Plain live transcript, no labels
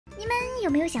你们有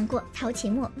没有想过，曹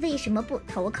琴默为什么不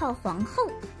投靠皇后？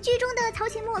剧中的曹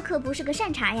琴默可不是个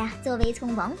善茬呀。作为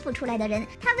从王府出来的人，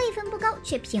他位分不高，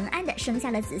却平安的生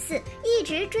下了子嗣。一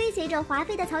直追随着华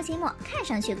妃的曹琴默，看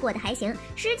上去过得还行，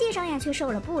实际上呀却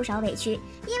受了不少委屈。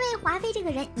因为华妃这个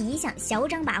人一向嚣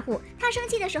张跋扈，她生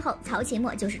气的时候，曹琴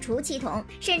默就是出气筒，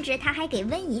甚至他还给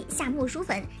温宜下木薯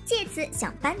粉，借此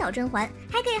想扳倒甄嬛，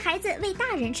还给孩子喂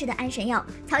大人吃的安神药。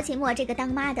曹琴默这个当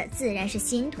妈的自然是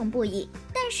心痛不已。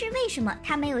但是为什么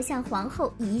他没有向皇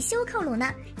后宜修靠拢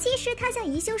呢？其实他向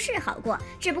宜修示好过，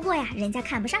只不过呀，人家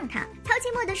看不上他。曹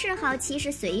琴默的示好其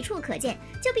实随处可见，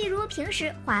就比如平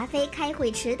时华妃开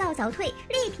会迟到早退，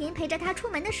丽嫔陪着他出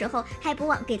门的时候，还不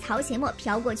忘给曹琴默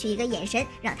飘过去一个眼神，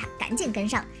让他赶紧跟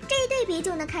上。这一对比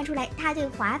就能看出来，他对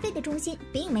华妃的忠心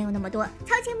并没有那么多。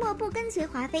曹琴默不跟随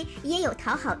华妃，也有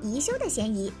讨好宜修的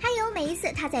嫌疑。还有每一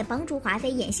次他在帮助华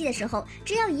妃演戏的时候，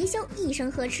只要宜修一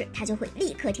声呵斥，他就会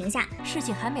立刻停下。事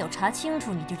情还没有查清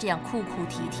楚，你就这样哭哭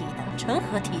啼啼的，成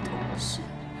何体统？是。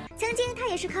曾经他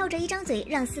也是靠着一张嘴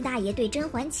让四大爷对甄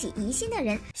嬛起疑心的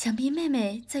人，想必妹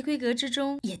妹在闺阁之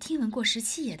中也听闻过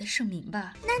17爷的盛名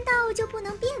吧？难道就不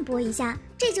能辩驳一下？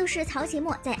这就是曹琴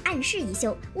默在暗示宜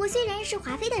修，我虽然是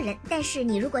华妃的人，但是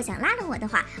你如果想拉拢我的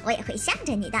话，我也会向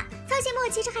着你的。曹琴默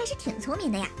其实还是挺聪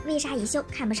明的呀，为啥宜修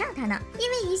看不上他呢？因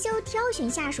为宜修挑选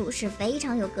下属是非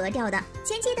常有格调的，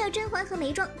前期的甄嬛和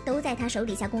眉庄都在他手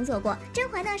底下工作过。甄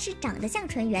嬛呢是长得像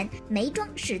纯元，眉庄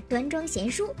是端庄贤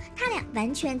淑，他俩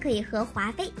完全可以和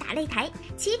华妃打擂台。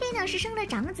齐妃呢是生了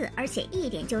长子，而且一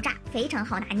点就炸，非常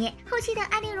好拿捏。后期的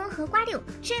安陵容和瓜六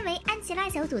身为安琪拉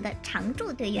小组的常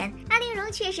驻队员，安陵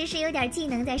容确实是有点技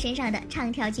能在身上的，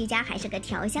唱跳俱佳，还是个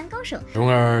调香高手。蓉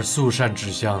儿素善之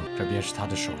香，这便是她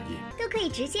的手艺，都可以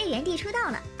直接原地出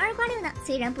道了。而瓜六呢，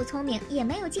虽然不聪明，也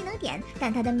没有技能点，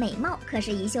但她的美貌可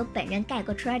是宜修本人盖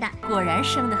过戳的。果然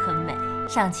生得很美，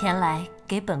上前来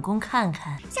给本宫看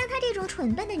看。像她这种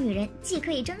蠢笨的女人，既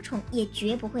可以争宠，也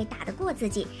绝不会打得过自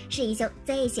己，是宜修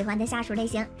最喜欢的下属类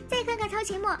型。再看看曹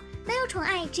琴默，没有宠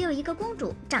爱，只有一个公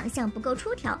主，长相不够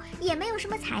出挑，也没有什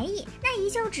么才艺，那宜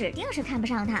修指定是看不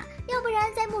上她。要不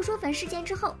然在木薯粉事件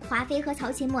之后，华妃和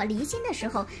曹琴默离心的时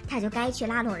候，她就该去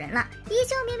拉拢人了。宜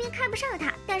修明明看不上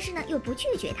她，但是呢又不拒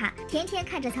绝她，天天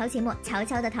看着曹琴默悄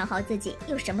悄地讨好自己，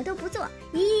又什么都不做。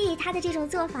咦，她的这种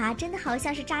做法真的好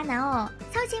像是渣男哦。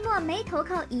曹琴默没投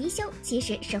靠宜修，其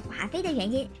实是华妃的原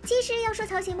因。其实要说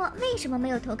曹琴默为什么没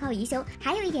有投靠宜修，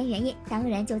还有一点原因，当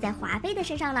然就在华妃的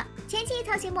身上了。前期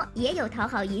曹琴默也有讨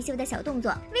好宜修的小动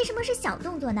作，为什么是小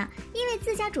动作呢？因为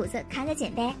自家主子看得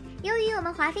紧呗。由于我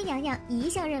们华妃娘娘一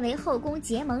向认为后宫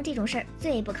结盟这种事儿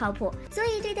最不靠谱，所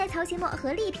以对待曹琴默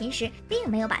和丽嫔时，并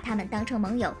没有把他们当成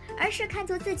盟友，而是看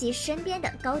作自己身边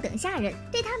的高等下人，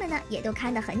对他们呢也都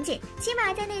看得很紧。起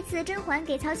码在那次甄嬛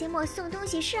给曹琴默送东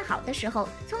西示好的时候，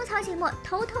从曹琴默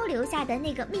偷偷留下的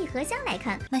那个密合香来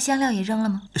看，那香料也扔了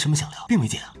吗？什么香料，并没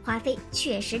见啊。华妃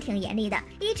确实挺严厉的，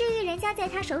以至于人家在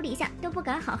她手底下都不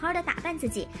敢好好的打扮自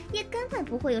己，也根本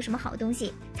不会有什么好东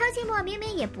西。曹琴默明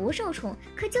明也不受宠，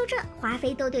可就这华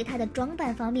妃都对她的装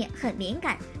扮方面很敏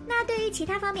感，那对于其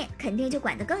他方面肯定就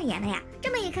管得更严了呀。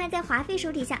这么一看，在华妃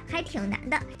手底下还挺难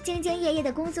的，兢兢业业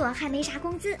的工作还没啥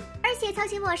工资。而且曹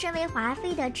琴默身为华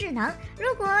妃的智囊，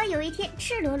如果有一天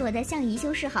赤裸裸的向宜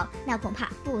修示好，那恐怕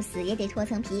不死也得脱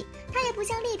层皮。他也不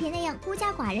像丽嫔那样孤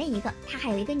家寡人一个，他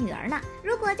还有一个女儿呢。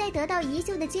如果在得到宜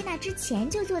修的接纳之前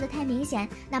就做得太明显，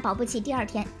那保不齐第二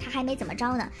天他还没怎么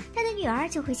着呢，他的女儿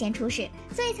就会先出事。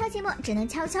所以曹琴默只能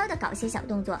悄悄地搞些小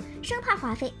动作，生怕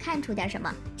华妃看出点什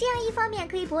么。这样一方面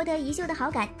可以博得宜修的好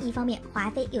感，一方面华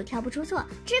妃又挑不出错。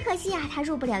只可惜啊，他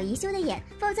入不了宜修的眼，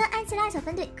否则安琪拉小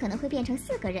分队可能会变成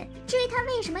4个人。至于他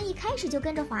为什么一开始就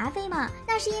跟着华妃嘛，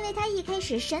那是因为他一开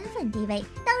始身份低微，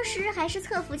当时还是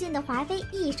侧福晋的华妃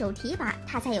一手提拔，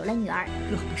他才有了女儿。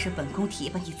若不是本宫提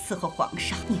拔你伺候皇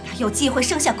上，你哪有机会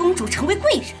生下公主成为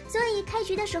贵人？所以开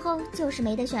局的时候就是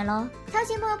没得选喽。曹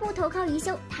琴默不投靠宜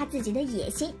修，他自己的野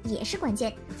心也是关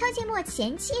键。曹琴默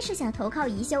前期是想投靠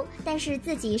宜修，但是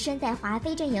自己身在华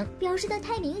妃阵营，表示的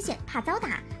太明显，怕遭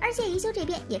打，而且宜修这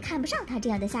边也看不上他这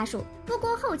样的下属。不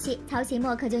过后期曹琴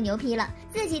默可就牛批了，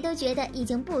自己都觉得已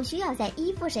经不需要再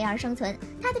依附谁而生存。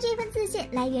他的这份自信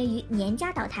来源于年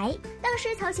家倒台。当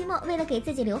时曹琴默为了给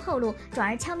自己留后路，转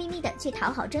而悄咪咪的去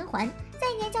讨好甄嬛。在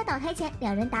年家倒台前，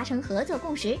两人达成合作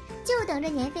共识，就等着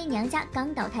年妃娘家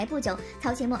刚倒台不久，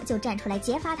曹琴默就站出来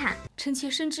揭发他。臣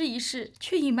妾深知一事，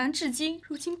却隐瞒至今，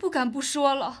如今不敢不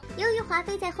说了。由于华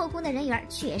妃在后宫的人缘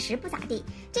确实不咋地，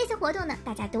这次活动呢，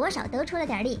大家多少都出了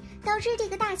点力，导致这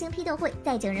个大型批斗会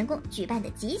在景仁宫举办的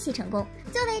极其成功。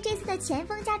作为这次的前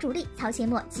锋加主力，曹琴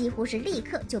默几乎是立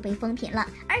刻就被封品了，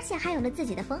而且还有了自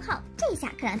己的封号，这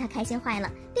下可让他开心坏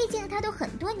了。毕竟他都很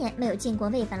多年没有进过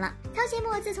位分了。曹琴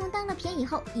默自从当了嫔以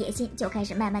后，野心就开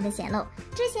始慢慢的显露。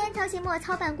之前曹琴默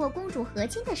操办过公主和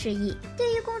亲的事宜，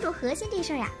对于公主和亲这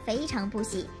事儿呀，非常不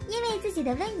喜，因为自己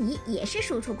的温宜也是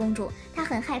庶出公主，他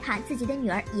很害怕自己的女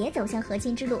儿也走向和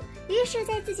亲之路。于是，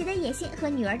在自己的野心和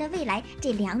女儿的未来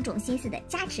这两种心思的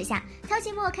加持下，曹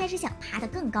琴默开始想爬得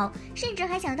更高，甚至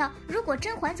还想到，如果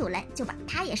甄嬛阻拦，就把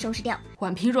她也收拾掉。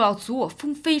婉嫔若要阻我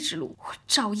封妃之路，我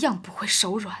照样不会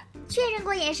手软。确认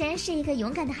过眼神是一个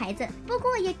勇敢的孩子，不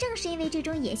过也正是因为这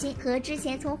种野心和之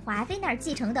前从华妃那儿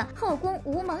继承的后宫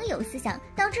无盟友思想，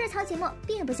导致曹琴默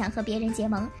并不想和别人结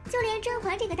盟，就连甄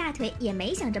嬛这个大腿也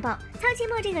没想着抱。曹琴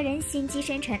默这个人心机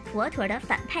深沉，妥妥的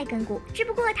反派根骨，只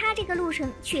不过他这个路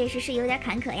程确实是有点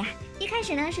坎坷呀。一开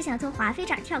始呢是想从华妃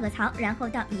这儿跳个槽，然后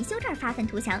到宜修这儿发愤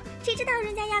图强，谁知道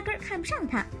人家压根儿看不上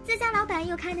他，自家老板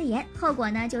又看得严，后果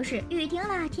呢就是雨停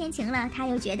了天晴了，他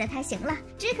又觉得他行了。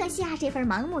只可惜啊，这份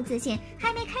盲目自信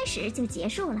还没开始就结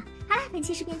束了。好了，本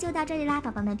期视频就到这里啦，宝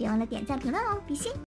宝们别忘了点赞评论哦，比心。